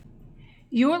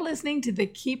You're listening to the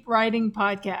Keep Writing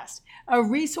podcast, a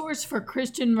resource for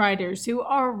Christian writers who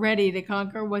are ready to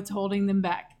conquer what's holding them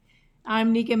back.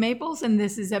 I'm Nika Maples, and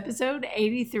this is episode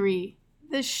 83,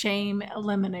 The Shame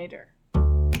Eliminator.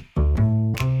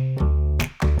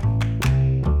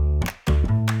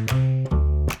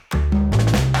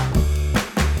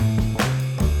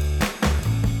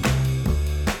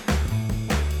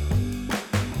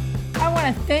 I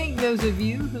want to thank those of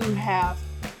you who have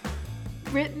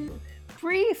written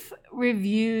brief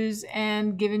reviews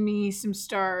and given me some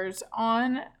stars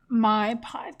on my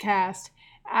podcast.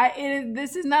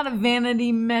 This is not a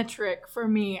vanity metric for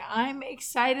me. I'm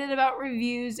excited about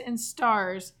reviews and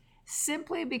stars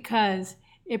simply because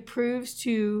it proves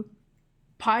to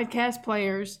podcast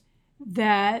players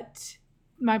that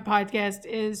my podcast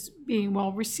is being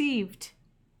well received.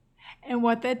 And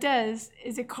what that does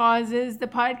is it causes the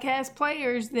podcast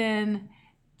players then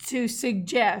to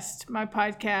suggest my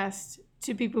podcast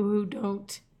to people who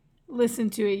don't listen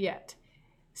to it yet.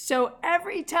 So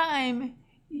every time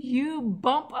you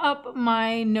bump up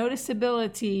my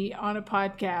noticeability on a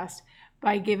podcast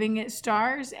by giving it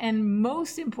stars and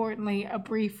most importantly, a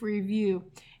brief review,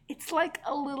 it's like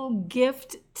a little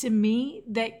gift to me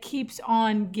that keeps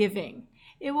on giving.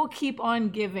 It will keep on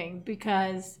giving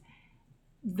because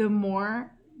the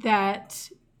more that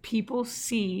people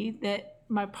see that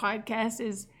my podcast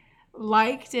is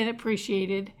liked and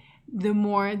appreciated, the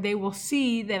more they will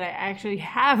see that I actually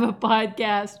have a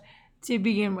podcast to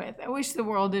begin with. I wish the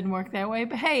world didn't work that way,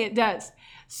 but hey, it does.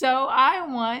 So I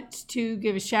want to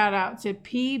give a shout out to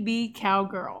PB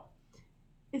Cowgirl.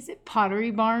 Is it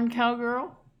Pottery Barn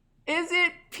Cowgirl? Is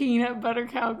it Peanut Butter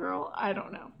Cowgirl? I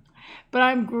don't know. But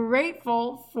I'm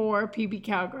grateful for PB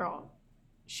Cowgirl.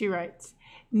 She writes,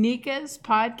 Nika's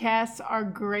podcasts are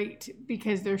great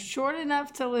because they're short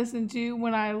enough to listen to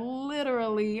when I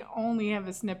literally only have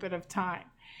a snippet of time.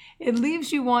 It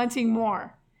leaves you wanting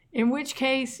more, in which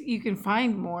case you can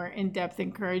find more in-depth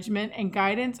encouragement and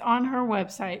guidance on her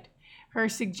website. Her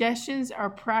suggestions are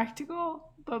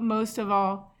practical, but most of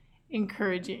all,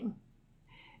 encouraging.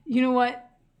 You know what,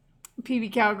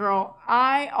 PB Cowgirl,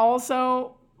 I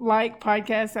also like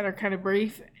podcasts that are kind of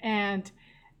brief and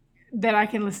that I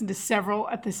can listen to several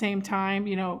at the same time,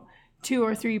 2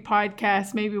 or 3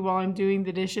 podcasts, maybe while I'm doing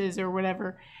the dishes or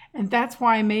whatever. And that's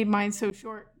why I made mine so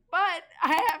short. But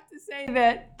I have to say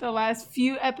that the last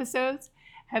few episodes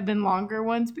have been longer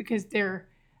ones because they're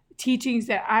teachings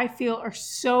that I feel are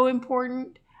so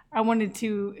important. I wanted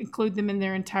to include them in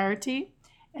their entirety.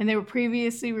 And they were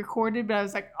previously recorded, but I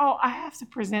was like, I have to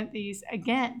present these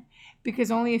again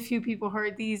because only a few people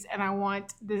heard these and I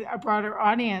want a broader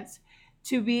audience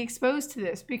to be exposed to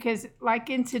this, because like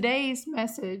in today's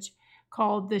message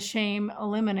called The Shame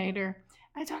Eliminator,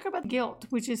 I talk about guilt,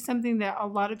 which is something that a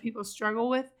lot of people struggle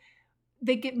with.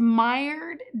 They get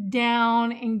mired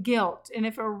down in guilt. And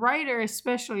if a writer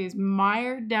especially is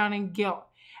mired down in guilt,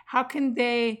 how can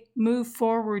they move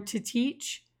forward to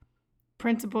teach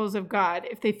principles of God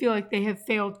if they feel like they have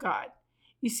failed God?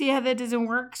 You see how that doesn't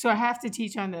work? So I have to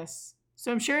teach on this.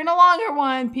 So I'm sharing a longer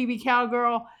one, PB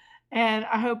Cowgirl. And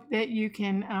I hope that you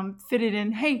can fit it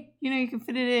in. Hey, you can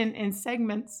fit it in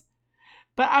segments.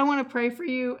 But I want to pray for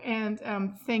you and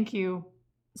thank you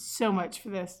so much for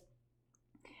this.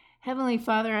 Heavenly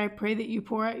Father, I pray that you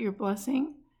pour out your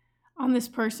blessing on this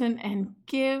person and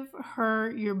give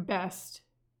her your best.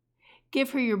 Give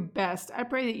her your best. I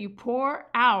pray that you pour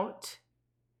out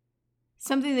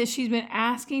something that she's been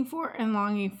asking for and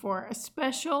longing for, a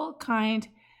special kind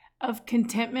of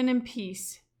contentment and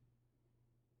peace.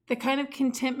 The kind of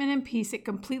contentment and peace that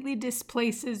completely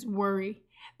displaces worry,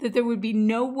 that there would be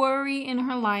no worry in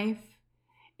her life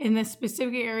in the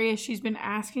specific area she's been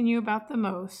asking you about the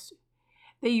most,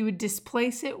 that you would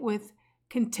displace it with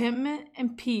contentment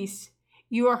and peace.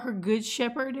 You are her good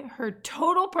shepherd, her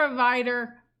total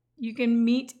provider. You can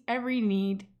meet every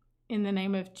need in the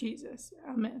name of Jesus.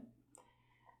 Amen.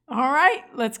 All right,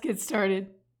 let's get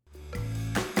started.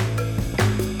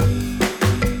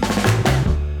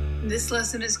 This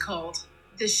lesson is called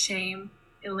The Shame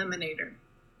Eliminator.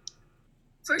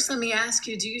 First, let me ask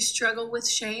you, do you struggle with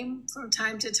shame from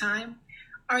time to time?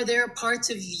 Are there parts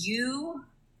of you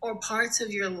or parts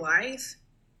of your life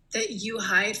that you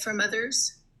hide from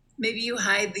others? Maybe you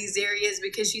hide these areas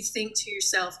because you think to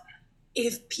yourself,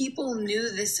 if people knew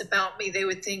this about me, they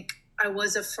would think I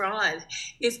was a fraud.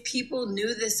 If people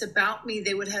knew this about me,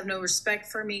 they would have no respect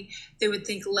for me. They would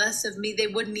think less of me. They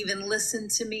wouldn't even listen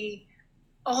to me.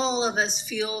 All of us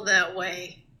feel that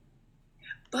way.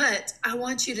 But I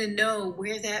want you to know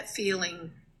where that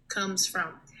feeling comes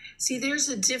from. See, there's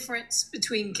a difference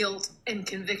between guilt and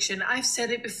conviction. I've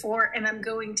said it before, and I'm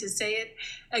going to say it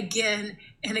again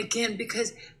and again,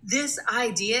 because this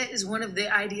idea is one of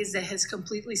the ideas that has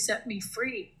completely set me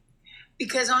free.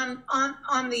 Because on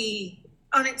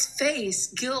its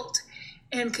face, guilt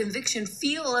and conviction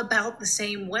feel about the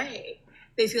same way.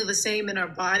 They feel the same in our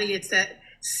body. It's that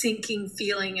sinking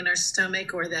feeling in our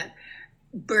stomach, or that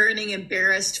burning,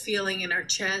 embarrassed feeling in our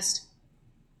chest.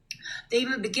 They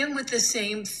even begin with the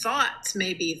same thoughts,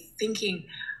 maybe thinking,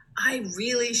 I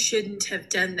really shouldn't have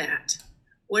done that,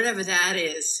 whatever that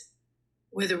is.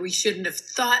 Whether we shouldn't have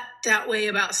thought that way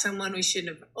about someone, we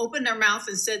shouldn't have opened our mouth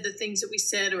and said the things that we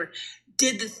said, or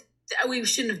we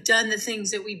shouldn't have done the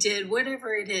things that we did,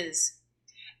 whatever it is.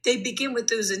 They begin with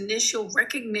those initial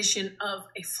recognition of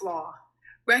a flaw,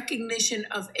 recognition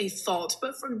of a fault.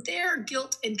 But from there,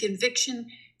 guilt and conviction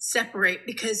separate,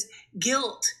 because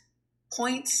guilt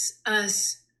points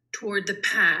us toward the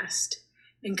past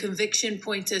and conviction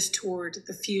points us toward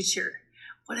the future.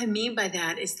 What I mean by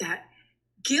that is that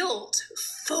guilt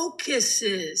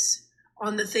focuses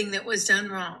on the thing that was done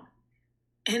wrong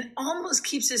and almost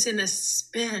keeps us in a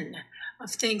spin of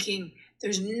thinking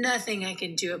there's nothing I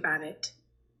can do about it.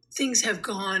 Things have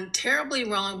gone terribly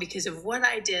wrong because of what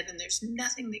I did, and there's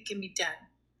nothing that can be done.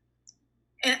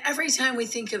 And every time we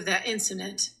think of that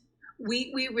incident,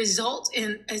 we result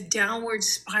in a downward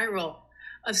spiral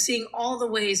of seeing all the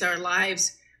ways our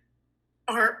lives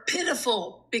are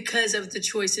pitiful because of the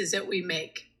choices that we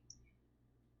make.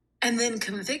 And then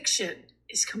conviction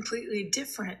is completely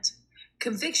different.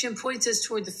 Conviction points us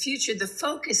toward the future. The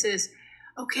focus is,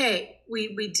 okay,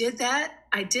 we did that,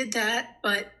 I did that,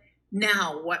 but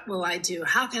now what will I do?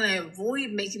 How can I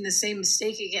avoid making the same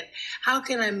mistake again? How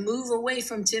can I move away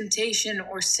from temptation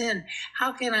or sin?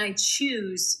 How can I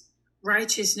choose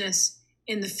righteousness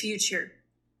in the future?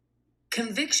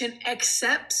 Conviction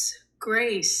accepts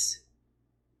grace,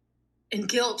 and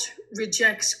guilt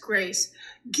rejects grace.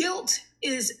 Guilt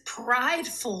is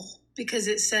prideful because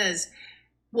it says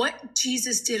what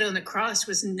Jesus did on the cross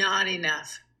was not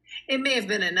enough. It may have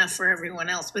been enough for everyone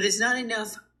else, but it's not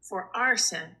enough for our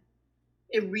sin.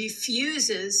 It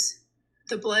refuses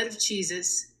the blood of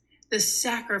Jesus, the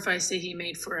sacrifice that he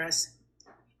made for us.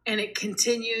 And it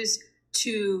continues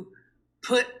to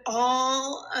put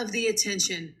all of the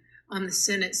attention on the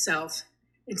sin itself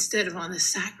instead of on the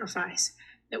sacrifice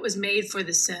that was made for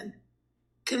the sin.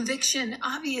 Conviction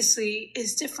obviously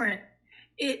is different.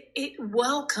 It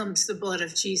welcomes the blood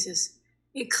of Jesus.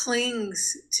 It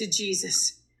clings to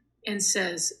Jesus and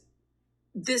says,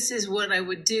 this is what I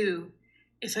would do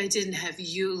if I didn't have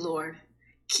you, Lord.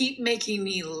 Keep making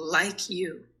me like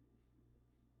you.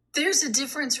 There's a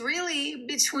difference really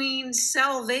between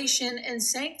salvation and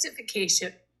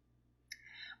sanctification.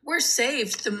 We're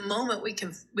saved the moment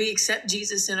we accept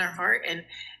Jesus in our heart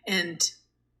and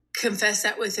confess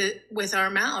that with our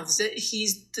mouths, that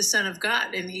he's the Son of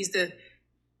God and he's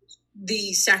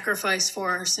the sacrifice for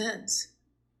our sins.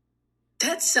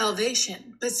 That's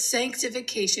salvation, but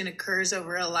sanctification occurs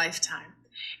over a lifetime.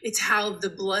 It's how the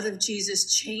blood of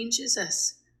Jesus changes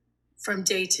us from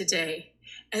day to day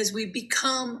as we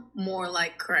become more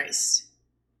like Christ.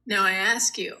 Now I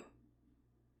ask you,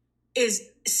 is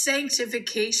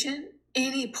sanctification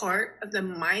any part of the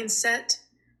mindset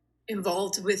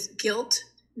involved with guilt?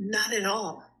 Not at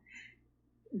all.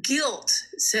 Guilt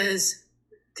says,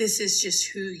 this is just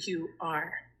who you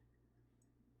are.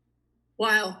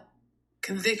 While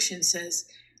conviction says,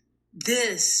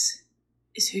 this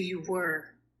is who you were.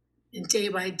 And day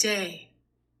by day,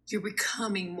 you're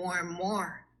becoming more and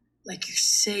more like your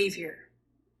Savior.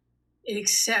 It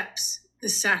accepts the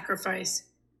sacrifice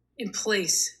in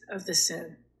place of the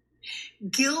sin.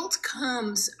 Guilt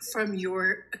comes from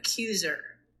your accuser.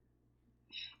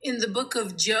 In the book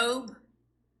of Job,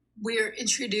 we're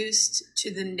introduced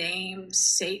to the name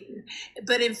Satan.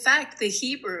 But in fact, the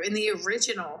Hebrew, in the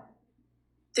original,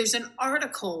 there's an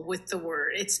article with the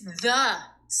word. It's the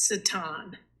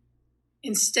Satan,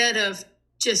 instead of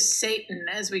just Satan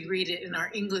as we read it in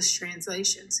our English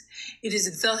translations. It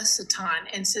is the Satan,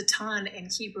 and Satan in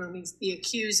Hebrew means the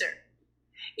accuser.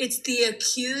 It's the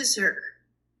accuser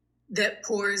that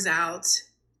pours out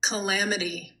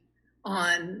calamity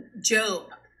on Job,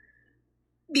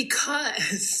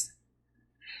 because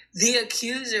the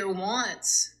accuser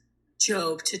wants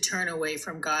Job to turn away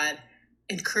from God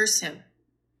and curse him.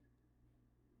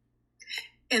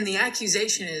 And the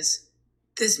accusation is,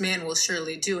 this man will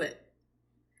surely do it.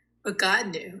 But God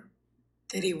knew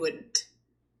that he wouldn't.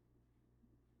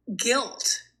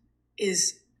 Guilt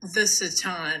is the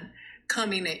Satan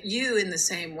coming at you in the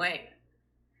same way,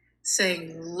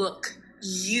 saying, look,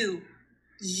 you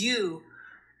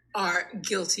are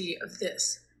guilty of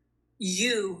this.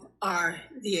 You are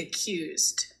the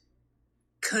accused.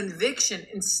 Conviction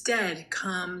instead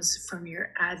comes from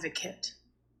your advocate.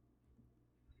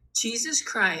 Jesus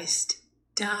Christ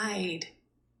died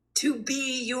to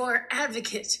be your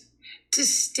advocate, to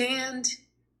stand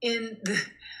in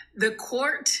the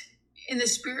court in the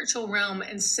spiritual realm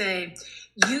and say,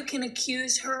 you can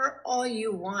accuse her all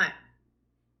you want,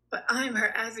 but I'm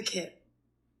her advocate.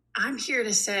 I'm here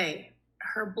to say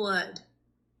her blood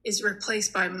is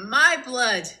replaced by my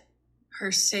blood,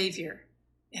 her Savior,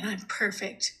 and I'm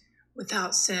perfect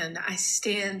without sin. I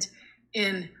stand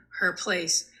in her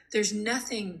place. There's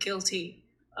nothing guilty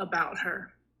about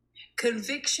her.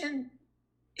 Conviction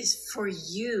is for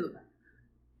you.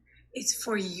 It's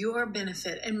for your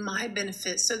benefit and my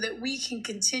benefit so that we can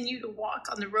continue to walk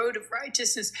on the road of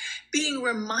righteousness, being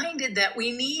reminded that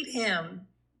we need him.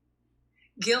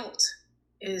 Guilt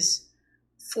is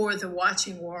for the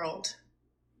watching world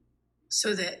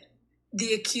so that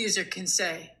the accuser can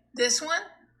say, this one,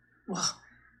 well,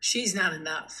 she's not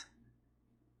enough.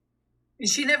 And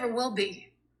she never will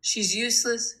be. She's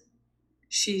useless.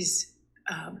 She's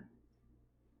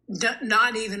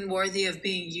not even worthy of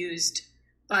being used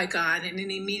by God in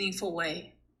any meaningful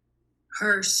way.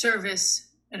 Her service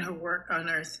and her work on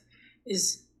earth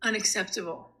is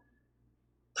unacceptable.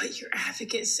 But your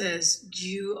advocate says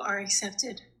you are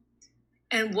accepted.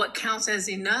 And what counts as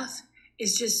enough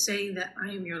is just saying that I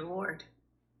am your Lord.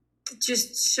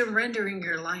 Just surrendering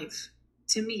your life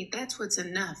to me. That's what's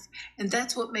enough. And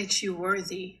that's what makes you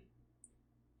worthy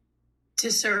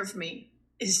to serve me,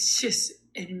 is just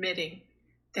admitting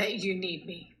that you need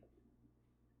me.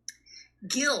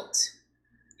 Guilt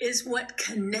is what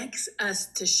connects us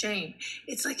to shame.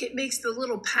 It's like it makes the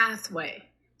little pathway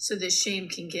so that shame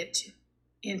can get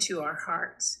into our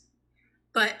hearts.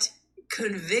 But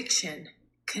conviction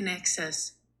connects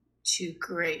us to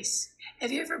grace.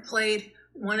 Have you ever played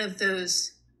one of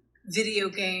those video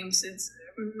games? It's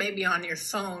maybe on your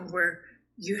phone where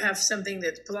you have something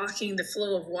that's blocking the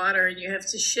flow of water and you have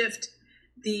to shift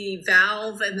the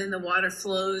valve and then the water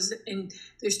flows. And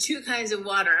there's two kinds of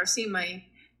water. I've seen my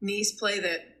niece play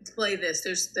this.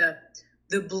 There's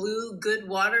the blue good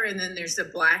water and then there's the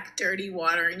black dirty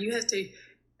water. And you have to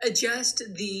adjust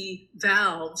the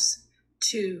valves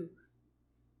to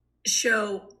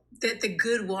show that the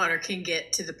good water can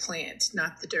get to the plant,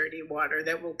 not the dirty water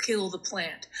that will kill the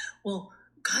plant. Well,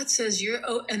 God says you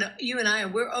and I,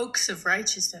 we're oaks of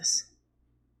righteousness.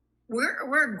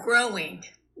 We're growing.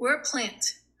 We're a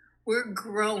plant. We're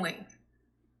growing.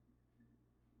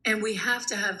 And we have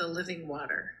to have the living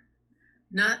water,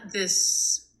 not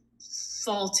this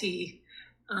faulty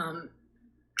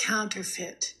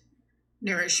counterfeit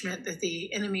nourishment that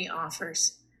the enemy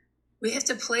offers. We have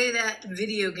to play that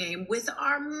video game with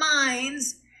our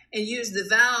minds and use the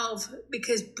valve,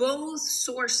 because both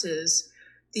sources,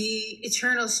 the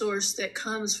eternal source that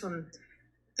comes from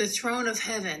the throne of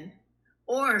heaven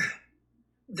or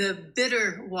the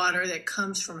bitter water that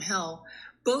comes from hell,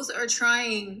 both are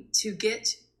trying to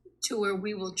get to where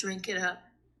we will drink it up.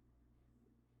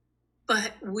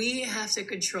 But we have to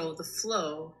control the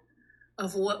flow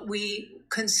of what we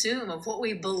consume, of what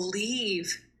we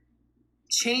believe,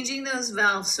 changing those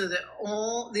valves so that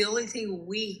the only thing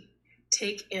we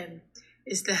take in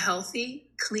is the healthy,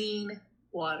 clean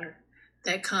water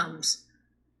that comes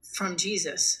from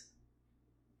Jesus.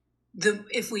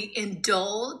 If we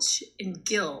indulge in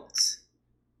guilt,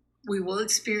 we will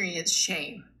experience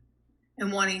shame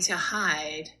and wanting to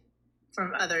hide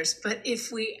from others. But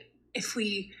if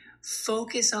we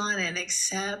focus on and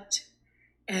accept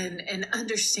and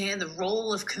understand the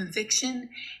role of conviction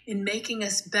in making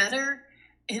us better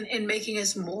and making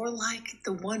us more like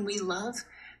the one we love,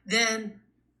 then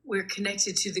we're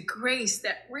connected to the grace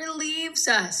that relieves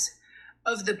us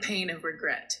of the pain of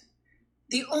regret.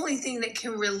 The only thing that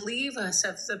can relieve us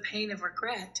of the pain of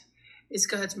regret is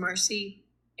God's mercy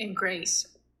and grace.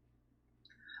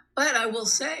 But I will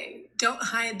say, don't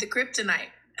hide the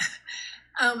kryptonite.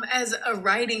 As a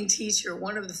writing teacher,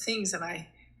 one of the things that I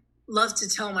love to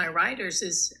tell my writers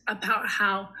is about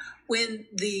how when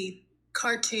the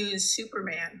cartoon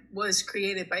Superman was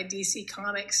created by DC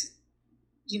Comics,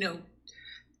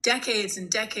 decades and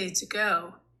decades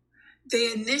ago,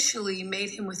 they initially made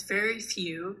him with very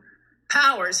few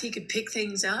powers. He could pick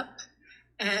things up,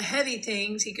 heavy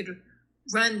things. He could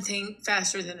run things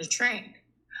faster than a train.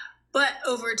 But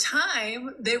over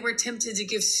time, they were tempted to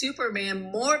give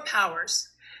Superman more powers,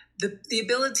 the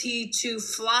ability to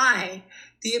fly,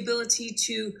 the ability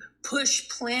to push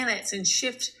planets and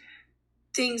shift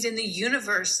things in the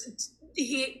universe.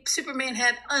 Superman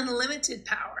had unlimited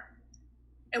power.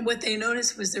 And what they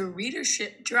noticed was their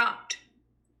readership dropped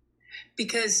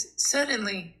because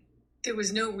suddenly there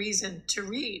was no reason to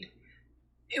read.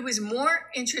 It was more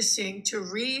interesting to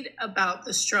read about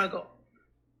the struggle,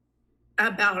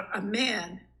 about a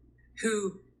man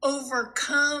who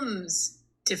overcomes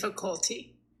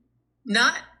difficulty,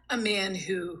 not a man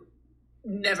who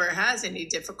never has any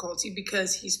difficulty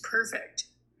because he's perfect.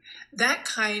 That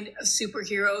kind of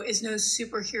superhero is no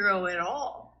superhero at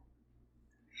all.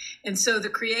 And so the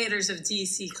creators of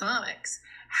DC Comics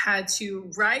had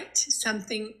to write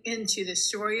something into the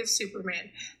story of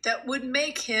Superman that would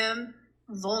make him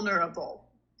vulnerable,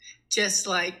 just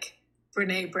like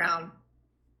Brene Brown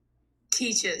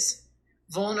teaches.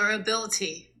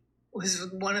 Vulnerability was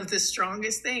one of the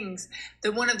strongest things,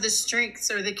 one of the strengths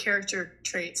or the character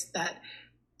traits that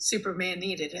Superman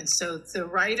needed. And so the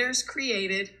writers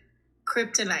created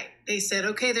kryptonite. They said,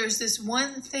 okay, there's this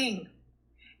one thing.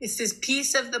 It's this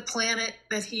piece of the planet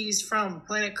that he's from,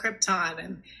 planet Krypton.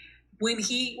 And when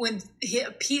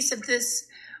a piece of this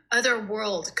other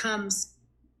world comes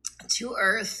to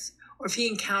Earth, or if he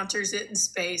encounters it in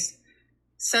space,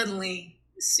 suddenly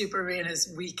Superman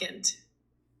is weakened.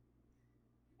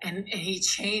 And he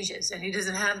changes, and he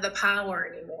doesn't have the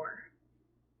power anymore.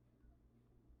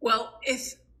 Well,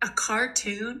 if a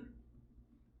cartoon,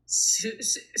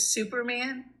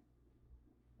 Superman,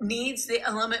 needs the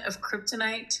element of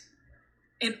kryptonite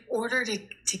in order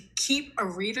to keep a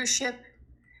readership,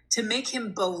 to make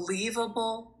him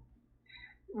believable,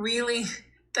 really,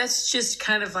 that's just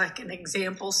kind of like an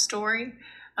example story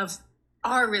of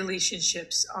our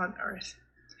relationships on Earth.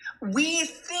 We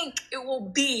think it will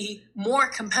be more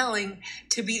compelling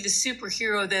to be the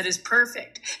superhero that is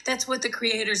perfect. That's what the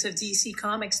creators of DC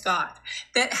Comics thought,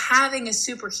 that having a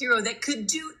superhero that could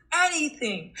do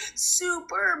anything,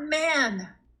 Superman,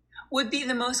 would be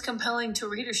the most compelling to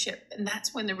readership. And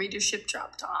that's when the readership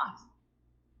dropped off,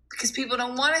 because people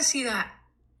don't want to see that.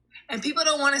 And people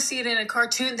don't want to see it in a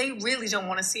cartoon. They really don't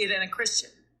want to see it in a Christian.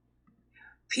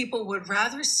 People would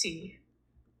rather see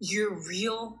your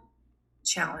real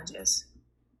challenges.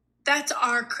 That's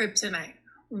our kryptonite.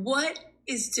 What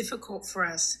is difficult for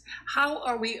us? How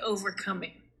are we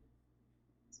overcoming?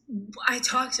 I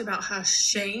talked about how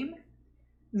shame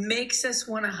makes us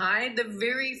want to hide. The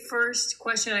very first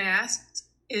question I asked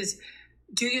is,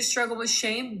 do you struggle with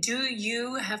shame? Do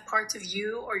you have parts of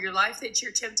you or your life that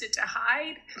you're tempted to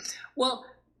hide? Well,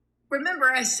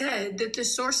 remember I said that the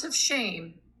source of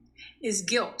shame is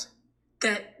guilt.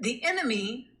 That the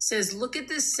enemy says, look at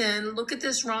this sin, look at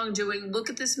this wrongdoing, look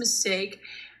at this mistake.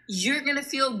 You're going to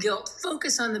feel guilt.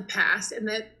 Focus on the past, and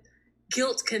that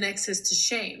guilt connects us to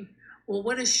shame. Well,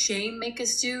 what does shame make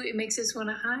us do? It makes us want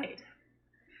to hide.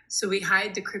 So we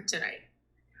hide the kryptonite.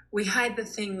 We hide the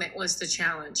thing that was the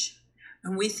challenge.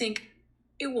 And we think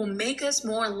it will make us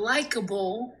more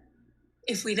likable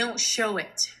if we don't show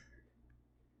it.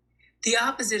 The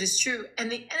opposite is true,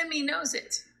 and the enemy knows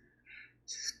it.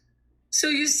 So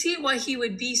you see why he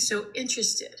would be so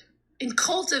interested in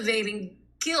cultivating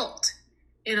guilt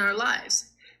in our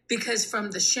lives, because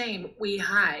from the shame we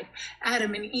hide.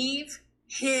 Adam and Eve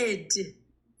hid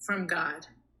from God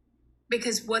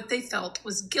because what they felt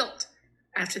was guilt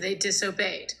after they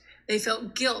disobeyed. They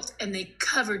felt guilt and they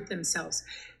covered themselves.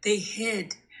 They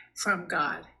hid from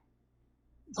God.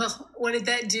 Well, what did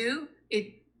that do?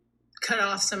 It cut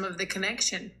off some of the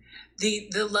connection.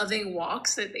 The loving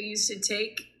walks that they used to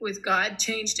take with God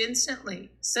changed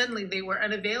instantly. Suddenly they were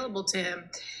unavailable to him.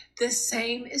 The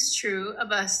same is true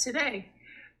of us today.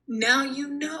 Now you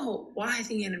know why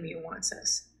the enemy wants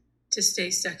us to stay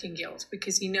stuck in guilt,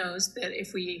 because he knows that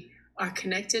if we are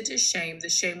connected to shame, the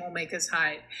shame will make us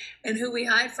hide. And who we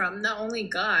hide from, not only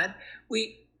God,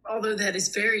 although that is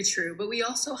very true, but we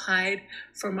also hide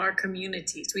from our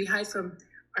communities. We hide from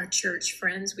our church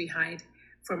friends. We hide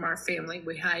from our family.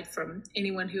 We hide from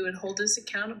anyone who would hold us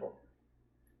accountable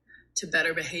to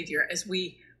better behavior as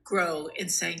we grow in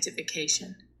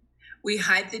sanctification. We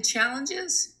hide the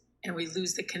challenges and we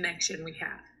lose the connection we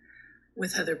have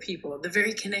with other people, the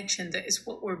very connection that is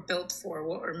what we're built for,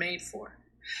 what we're made for.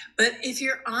 But if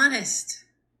you're honest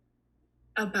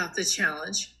about the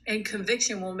challenge, and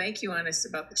conviction will make you honest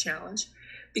about the challenge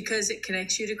because it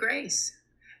connects you to grace.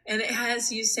 And it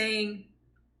has you saying,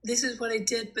 this is what I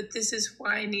did, but this is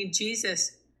why I need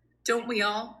Jesus. Don't we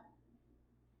all?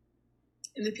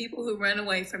 And the people who run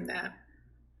away from that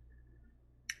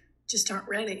just aren't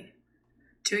ready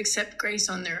to accept grace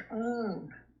on their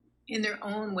own, in their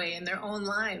own way, in their own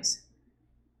lives.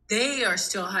 They are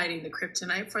still hiding the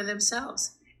kryptonite for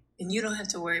themselves, and you don't have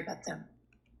to worry about them.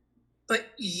 But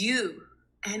you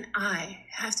and I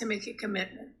have to make a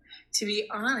commitment to be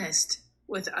honest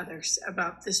with others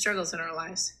about the struggles in our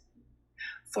lives.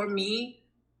 For me,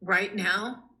 right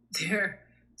now, there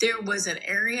was an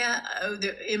area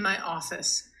in my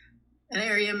office, an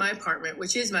area in my apartment,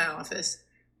 which is my office,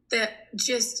 that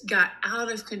just got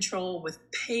out of control with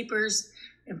papers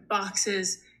and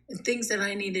boxes and things that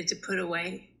I needed to put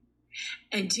away.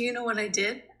 And do you know what I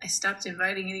did? I stopped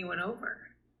inviting anyone over.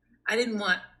 I didn't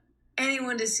want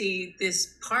anyone to see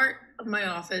this part of my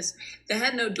office that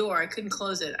had no door. I couldn't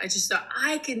close it. I just thought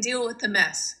I can deal with the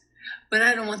mess, but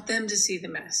I don't want them to see the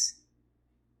mess.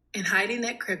 And hiding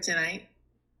that kryptonite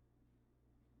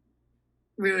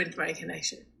ruined my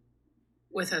connection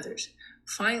with others.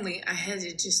 Finally,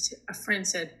 a friend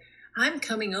said, I'm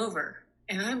coming over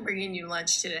and I'm bringing you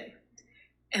lunch today.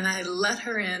 And I let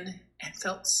her in and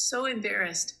felt so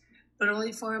embarrassed, but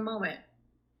only for a moment,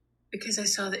 because I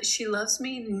saw that she loves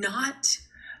me, not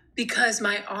because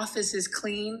my office is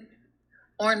clean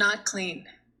or not clean,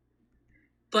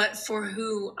 but for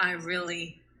who I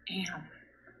really am.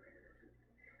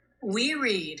 We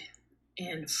read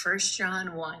in 1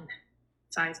 John 1,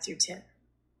 5 through 10.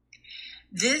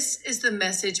 This is the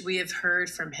message we have heard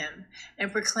from him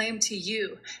and proclaim to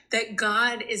you, that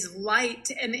God is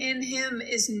light and in him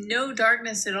is no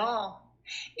darkness at all.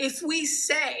 If we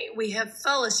say we have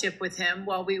fellowship with him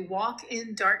while we walk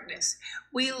in darkness,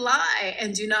 we lie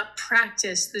and do not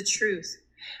practice the truth.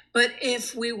 But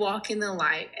if we walk in the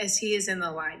light as he is in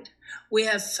the light, we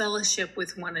have fellowship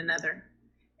with one another.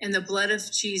 And the blood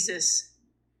of Jesus,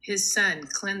 his son,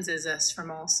 cleanses us from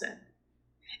all sin.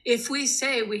 If we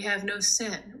say we have no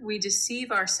sin, we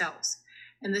deceive ourselves,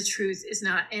 and the truth is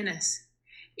not in us.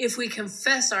 If we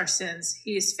confess our sins,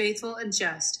 he is faithful and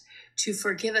just to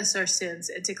forgive us our sins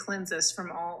and to cleanse us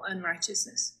from all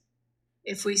unrighteousness.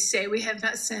 If we say we have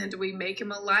not sinned, we make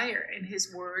him a liar, and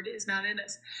his word is not in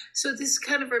us. So this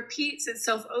kind of repeats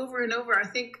itself over and over. I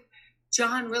think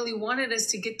John really wanted us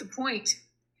to get the point.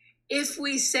 If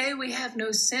we say we have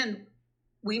no sin,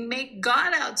 we make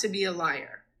God out to be a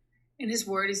liar, and his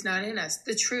word is not in us.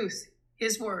 The truth,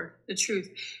 his word, the truth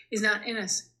is not in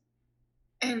us.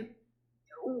 And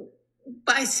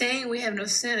by saying we have no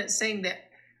sin, it's saying that,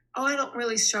 I don't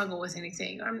really struggle with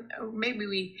anything. Or maybe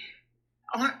we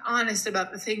aren't honest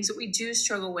about the things that we do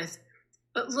struggle with.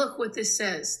 But look what this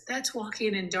says. That's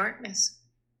walking in darkness.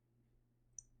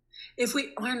 If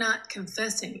we are not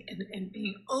confessing and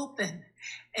being open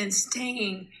and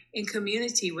staying in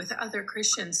community with other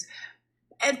Christians,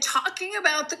 and talking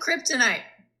about the kryptonite,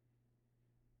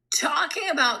 talking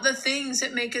about the things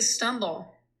that make us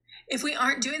stumble. If we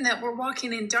aren't doing that, we're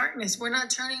walking in darkness. We're not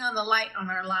turning on the light on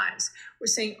our lives. We're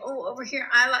saying, over here,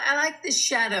 I like this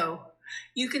shadow.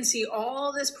 You can see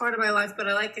all this part of my life, but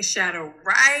I like the shadow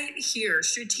right here,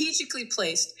 strategically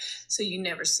placed, so you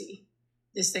never see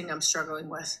this thing I'm struggling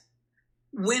with.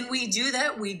 When we do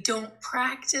that, we don't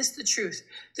practice the truth.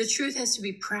 The truth has to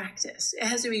be practiced. It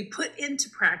has to be put into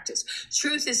practice.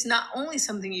 Truth is not only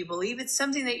something you believe, it's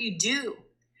something that you do.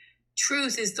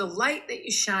 Truth is the light that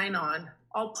you shine on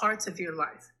all parts of your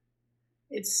life.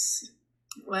 It's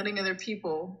letting other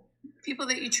people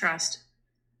that you trust,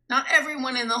 not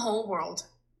everyone in the whole world,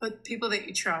 but people that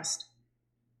you trust,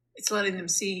 it's letting them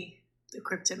see the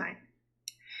kryptonite.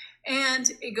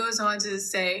 And it goes on to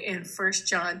say in 1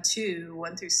 John 2,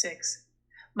 1 through 6,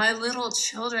 my little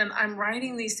children, I'm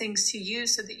writing these things to you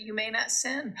so that you may not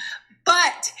sin.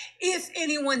 But if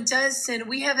anyone does sin,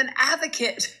 we have an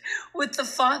advocate with the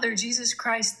Father, Jesus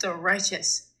Christ, the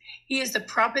righteous. He is the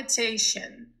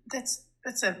propitiation.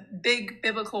 That's a big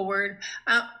biblical word.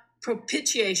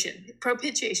 Propitiation,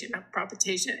 not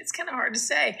propitiation. It's kind of hard to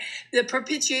say. The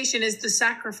propitiation is the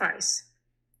sacrifice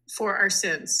for our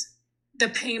sins. The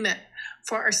payment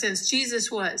for our sins. Jesus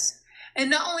was. And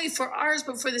not only for ours,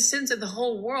 but for the sins of the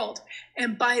whole world.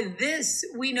 And by this,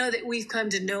 we know that we've come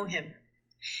to know him,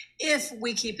 if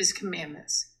we keep his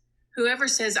commandments. Whoever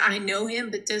says, I know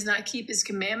him, but does not keep his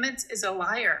commandments is a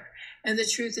liar, and the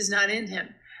truth is not in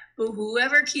him. But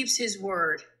whoever keeps his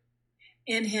word,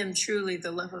 in him truly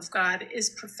the love of God is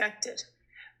perfected.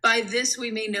 By this we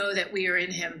may know that we are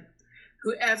in him.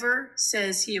 Whoever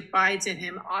says he abides in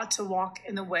him ought to walk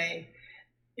in the way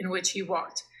in which he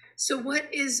walked. So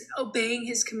what is obeying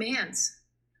his commands?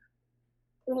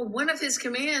 Well, one of his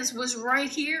commands was right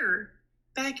here,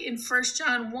 back in 1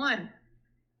 John 1.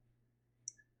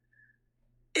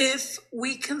 If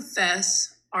we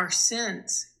confess our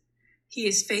sins, he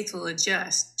is faithful and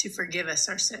just to forgive us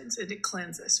our sins and to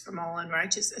cleanse us from all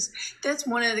unrighteousness. That's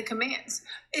one of the commands.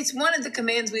 It's one of the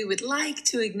commands we would like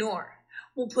to ignore.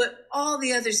 We'll put all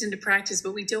the others into practice,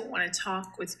 but we don't want to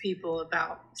talk with people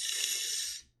about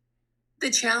the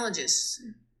challenges,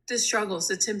 the struggles,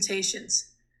 the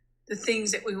temptations, the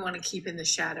things that we want to keep in the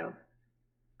shadow,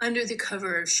 under the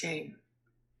cover of shame.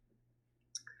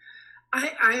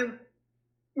 I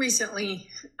recently,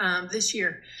 this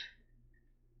year,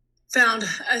 found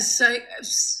a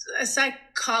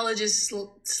psychologist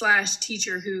slash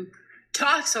teacher who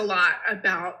talks a lot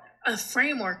about a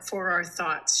framework for our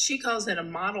thoughts. She calls it a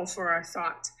model for our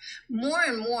thoughts. More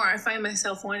and more, I find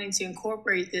myself wanting to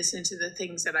incorporate this into the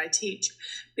things that I teach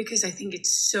because I think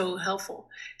it's so helpful.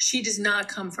 She does not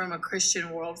come from a Christian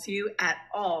worldview at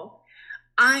all.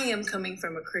 I am coming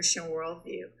from a Christian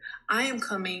worldview. I am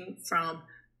coming from,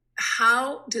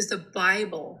 how does the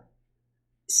Bible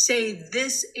say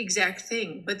this exact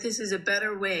thing? But this is a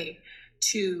better way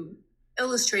to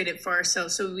illustrate it for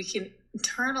ourselves so we can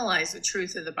internalize the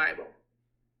truth of the Bible.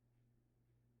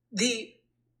 The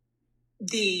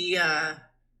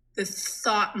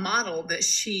thought model that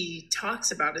she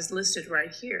talks about is listed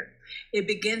right here. It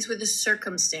begins with a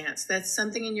circumstance. That's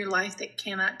something in your life that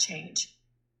cannot change.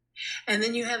 And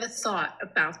then you have a thought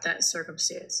about that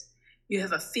circumstance. You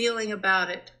have a feeling about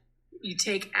it. You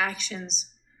take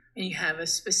actions and you have a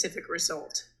specific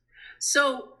result.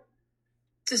 So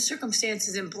the circumstance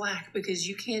is in black because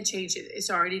you can't change it. It's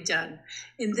already done.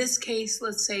 In this case,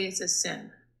 let's say it's a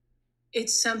sin.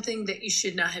 It's something that you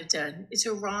should not have done. It's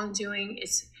a wrongdoing.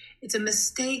 It's a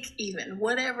mistake even,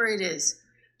 whatever it is.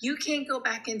 You can't go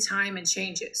back in time and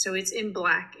change it. So it's in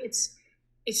black. It's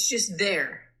just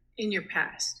there in your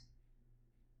past.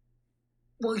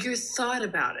 Well, your thought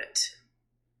about it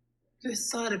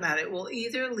will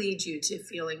either lead you to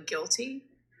feeling guilty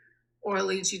or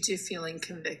lead you to feeling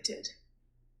convicted.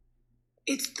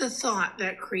 It's the thought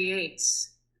that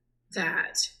creates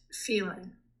that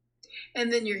feeling.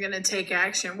 And then you're going to take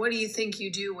action. What do you think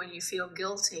you do when you feel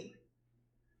guilty?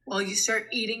 Well, you start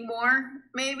eating more,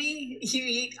 maybe. You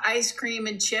eat ice cream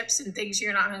and chips and things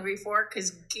you're not hungry for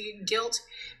because guilt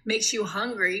makes you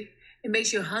hungry. It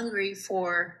makes you hungry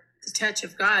for the touch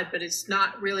of God, but it's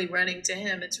not really running to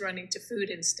Him. It's running to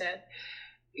food instead.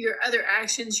 Your other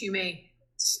actions, you may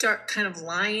start kind of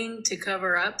lying to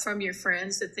cover up from your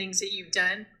friends the things that you've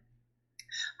done.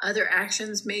 Other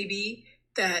actions may be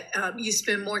that you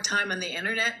spend more time on the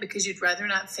internet because you'd rather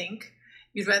not think.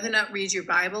 You'd rather not read your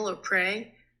Bible or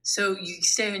pray. So you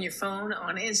stay on your phone,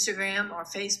 on Instagram or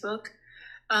Facebook.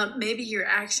 Maybe your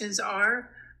actions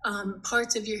are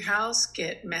parts of your house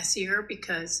get messier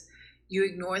because you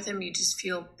ignore them. You just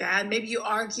feel bad. Maybe you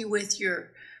argue with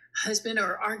your husband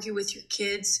or argue with your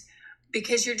kids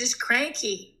because you're just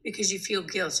cranky because you feel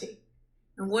guilty.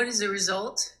 And what is the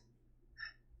result?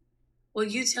 Well,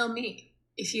 you tell me,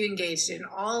 if you engaged in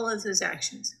all of those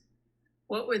actions,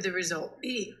 what would the result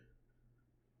be?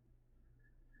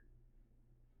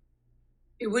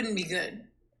 It wouldn't be good.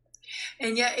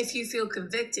 And yet, if you feel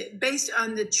convicted, based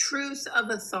on the truth of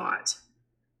a thought,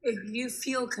 if you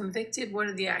feel convicted, what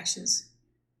are the actions?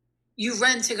 You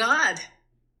run to God.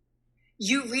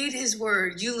 You read His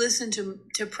word. You listen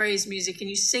to praise music and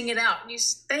you sing it out. And you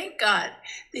thank God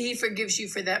that He forgives you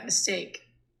for that mistake.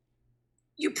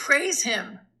 You praise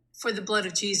Him for the blood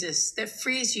of Jesus that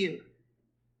frees you.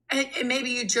 And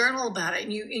maybe you journal about it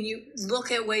and you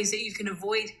look at ways that you can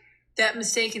avoid that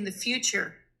mistake in the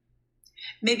future.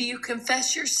 Maybe you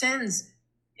confess your sins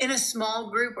in a small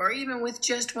group or even with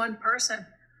just one person.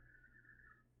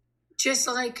 Just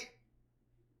like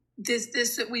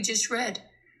this that we just read.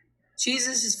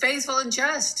 Jesus is faithful and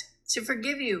just to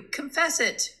forgive you. Confess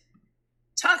it.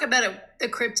 Talk about it the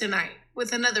kryptonite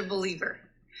with another believer.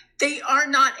 They are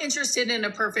not interested in a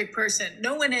perfect person.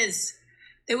 No one is.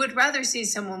 They would rather see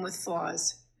someone with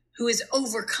flaws who is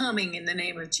overcoming in the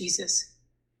name of Jesus.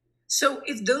 So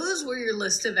if those were your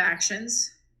list of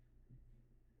actions,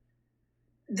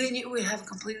 then you would have a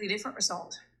completely different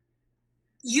result.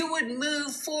 You would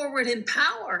move forward in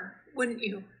power, wouldn't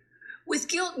you? With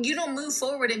guilt, you don't move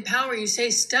forward in power. You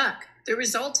stay stuck. The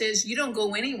result is you don't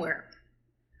go anywhere.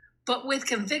 But with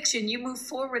conviction, you move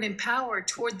forward in power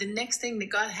toward the next thing that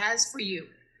God has for you.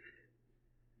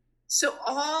 So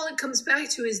all it comes back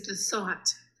to is the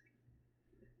thought.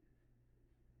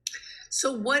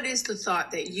 So what is the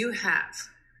thought that you have?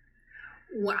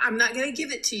 Well, I'm not going to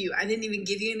give it to you. I didn't even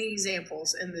give you any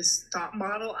examples in this thought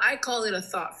model. I call it a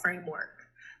thought framework.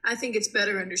 I think it's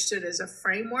better understood as a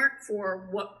framework for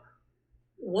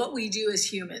what we do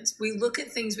as humans. We look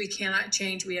at things we cannot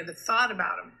change. We have a thought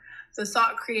about them. The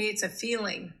thought creates a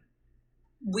feeling.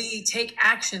 We take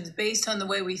actions based on the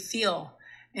way we feel,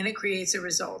 and it creates a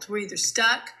result. We're either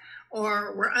stuck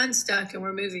or we're unstuck and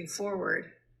we're moving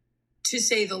forward, to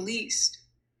say the least.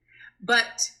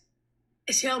 But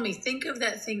tell me, think of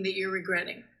that thing that you're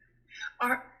regretting.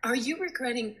 Are you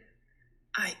regretting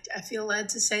I feel led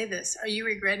to say this. Are you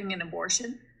regretting an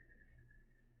abortion?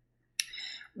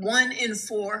 1 in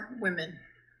 4 women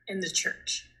in the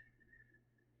church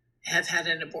have had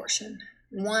an abortion.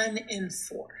 1 in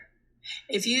 4.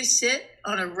 If you sit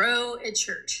on a row at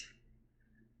church,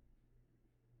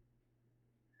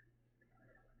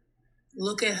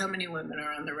 look at how many women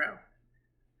are on the row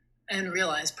and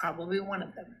realize probably one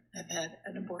of them have had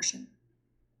an abortion.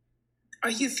 Are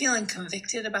you feeling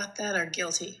convicted about that or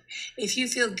guilty? If you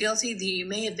feel guilty, then you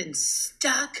may have been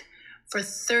stuck for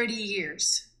 30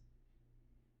 years.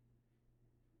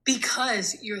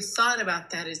 Because your thought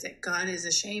about that is that God is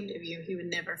ashamed of you. He would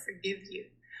never forgive you.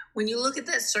 When you look at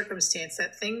that circumstance,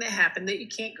 that thing that happened that you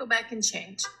can't go back and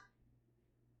change,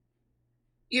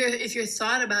 if your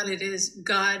thought about it is,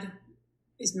 God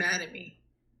is mad at me,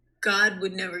 God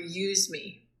would never use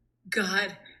me,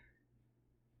 God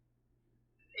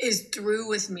is through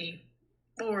with me,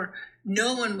 or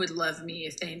no one would love me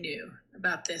if they knew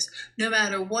about this. No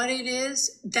matter what it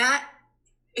is, that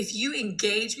if you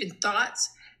engage in thoughts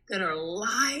that are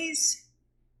lies,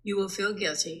 you will feel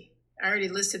guilty. I already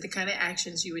listed the kind of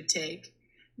actions you would take.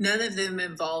 None of them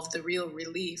involve the real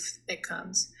relief that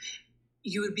comes.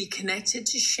 You would be connected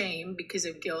to shame because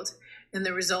of guilt, and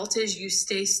the result is you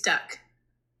stay stuck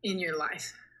in your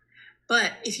life.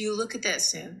 But if you look at that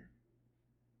sin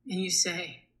and you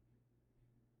say,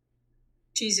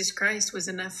 Jesus Christ was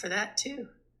enough for that too.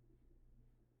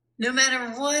 No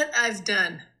matter what I've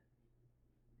done,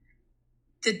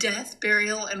 the death,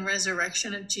 burial, and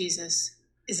resurrection of Jesus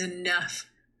is enough.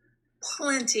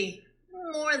 Plenty,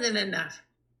 more than enough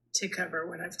to cover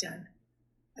what I've done.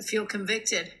 I feel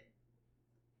convicted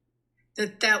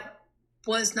that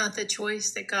was not the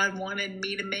choice that God wanted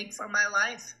me to make for my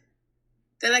life,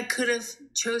 that I could have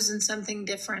chosen something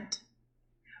different.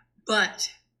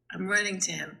 But I'm running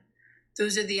to him.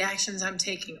 Those are the actions I'm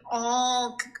taking.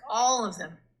 All of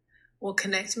them will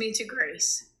connect me to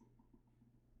grace.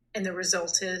 And the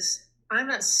result is I'm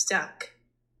not stuck.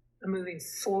 I'm moving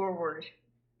forward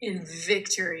in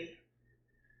victory.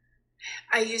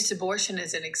 I used abortion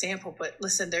as an example, but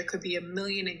listen, there could be a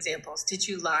million examples. Did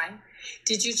you lie?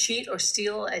 Did you cheat or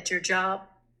steal at your job?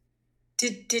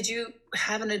 Did you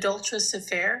have an adulterous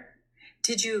affair?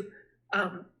 Did you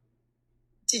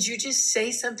just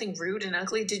say something rude and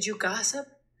ugly? Did you gossip?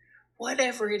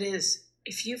 Whatever it is,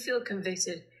 if you feel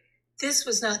convicted, this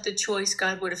was not the choice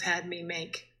God would have had me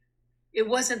make. It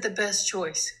wasn't the best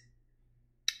choice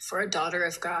for a daughter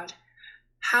of God.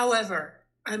 However,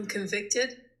 I'm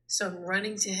convicted, so I'm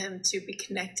running to him to be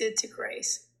connected to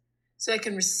grace, so I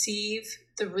can receive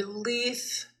the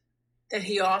relief that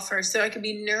he offers, so I can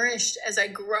be nourished as I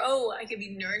grow. I can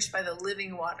be nourished by the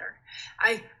living water.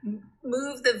 I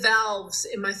move the valves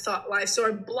in my thought life, so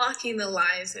I'm blocking the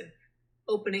lies and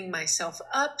opening myself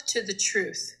up to the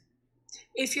truth.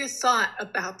 If your thought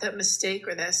about that mistake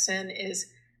or that sin is,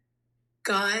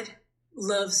 God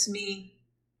loves me,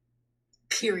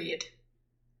 period.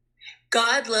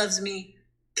 God loves me,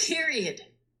 period.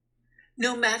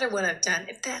 No matter what I've done.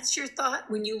 If that's your thought,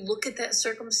 when you look at that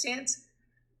circumstance,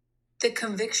 the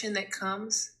conviction that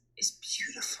comes is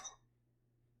beautiful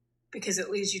because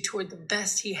it leads you toward the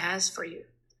best he has for you.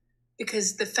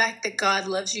 Because the fact that God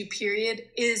loves you, period,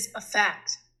 is a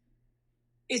fact.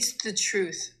 It's the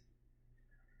truth.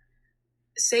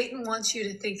 Satan wants you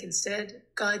to think instead,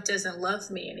 God doesn't love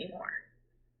me anymore.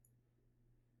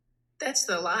 That's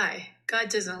the lie. God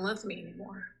doesn't love me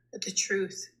anymore. But the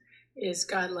truth is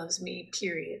God loves me,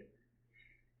 period.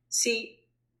 See,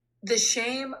 the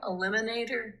shame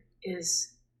eliminator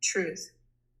is truth.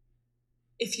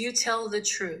 If you tell the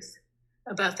truth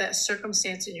about that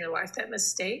circumstance in your life, that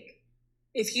mistake,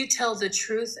 if you tell the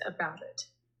truth about it,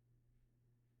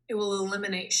 it will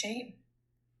eliminate shame.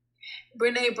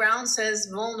 Brene Brown says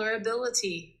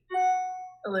vulnerability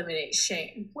eliminates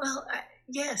shame. Well,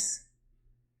 yes.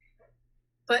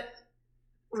 But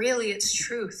really, it's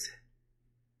truth.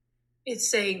 It's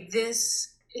saying,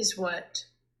 this is what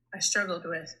I struggled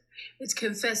with. It's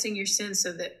confessing your sin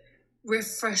so that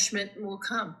refreshment will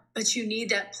come. But you need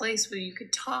that place where you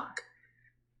could talk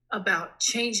about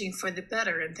changing for the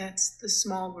better. And that's the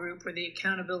small group or the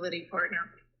accountability partner.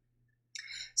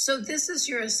 So this is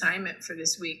your assignment for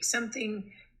this week.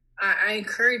 Something I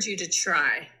encourage you to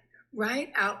try.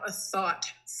 Write out a thought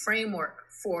framework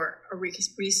for a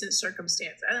recent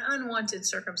circumstance, an unwanted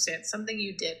circumstance, something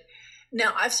you did.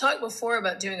 Now, I've talked before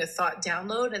about doing a thought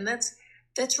download, and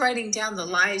that's writing down the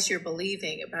lies you're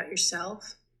believing about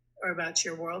yourself or about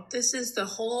your world. This is the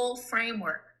whole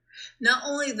framework. Not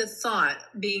only the thought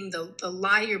being the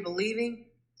lie you're believing,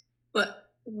 but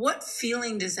what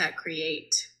feeling does that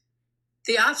create?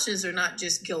 The options are not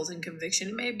just guilt and conviction.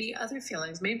 It may be other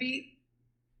feelings. Maybe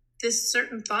this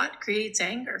certain thought creates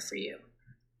anger for you.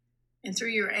 And through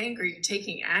your anger, you're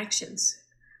taking actions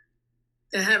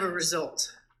that have a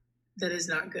result that is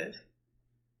not good.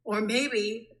 Or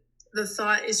maybe the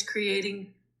thought is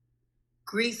creating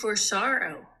grief or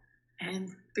sorrow.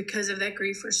 And because of that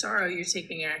grief or sorrow, you're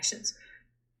taking actions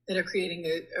that are creating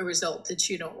a result that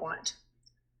you don't want.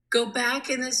 Go back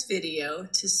in this video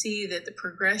to see that the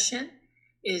progression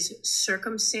is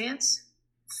circumstance,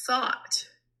 thought,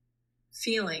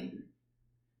 feeling,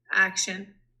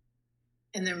 action,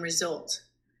 and then result.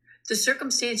 The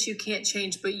circumstance you can't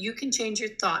change, but you can change your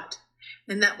thought,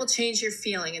 and that will change your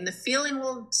feeling. And the feeling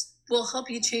will help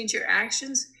you change your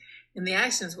actions, and the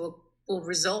actions will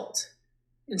result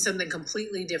in something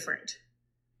completely different.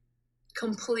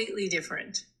 Completely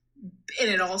different. And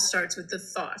it all starts with the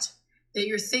thought that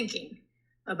you're thinking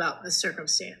about the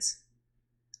circumstance.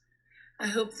 I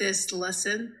hope this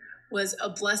lesson was a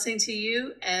blessing to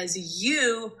you, as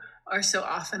you are so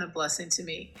often a blessing to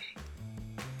me.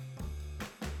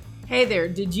 Hey there,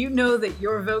 did you know that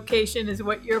your vocation is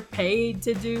what you're paid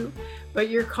to do, but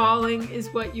your calling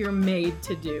is what you're made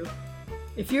to do?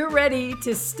 If you're ready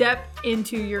to step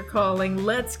into your calling,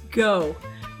 let's go.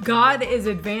 God is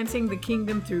advancing the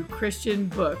kingdom through Christian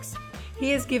books. He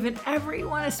has given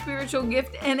everyone a spiritual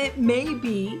gift, and it may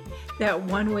be that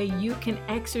one way you can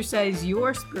exercise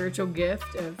your spiritual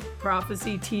gift of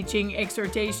prophecy, teaching,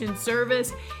 exhortation,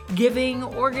 service, giving,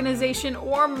 organization,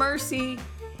 or mercy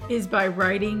is by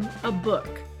writing a book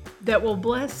that will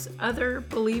bless other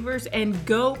believers and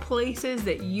go places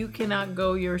that you cannot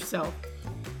go yourself.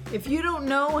 If you don't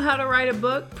know how to write a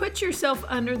book, put yourself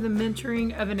under the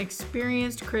mentoring of an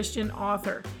experienced Christian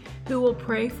author who will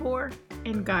pray for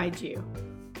and guide you.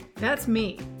 That's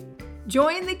me.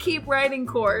 Join the Keep Writing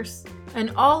course,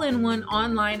 an all-in-one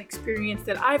online experience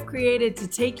that I've created to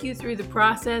take you through the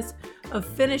process of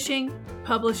finishing,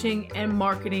 publishing, and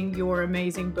marketing your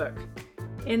amazing book.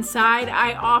 Inside,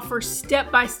 I offer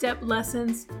step-by-step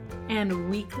lessons and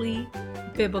weekly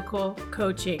biblical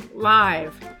coaching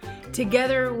live.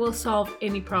 Together, we'll solve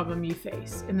any problem you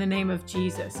face in the name of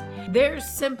Jesus. There's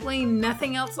simply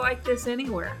nothing else like this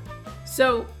anywhere.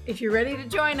 So if you're ready to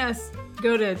join us,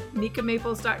 go to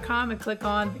nikamaples.com and click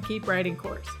on the Keep Writing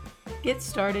course. Get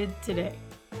started today.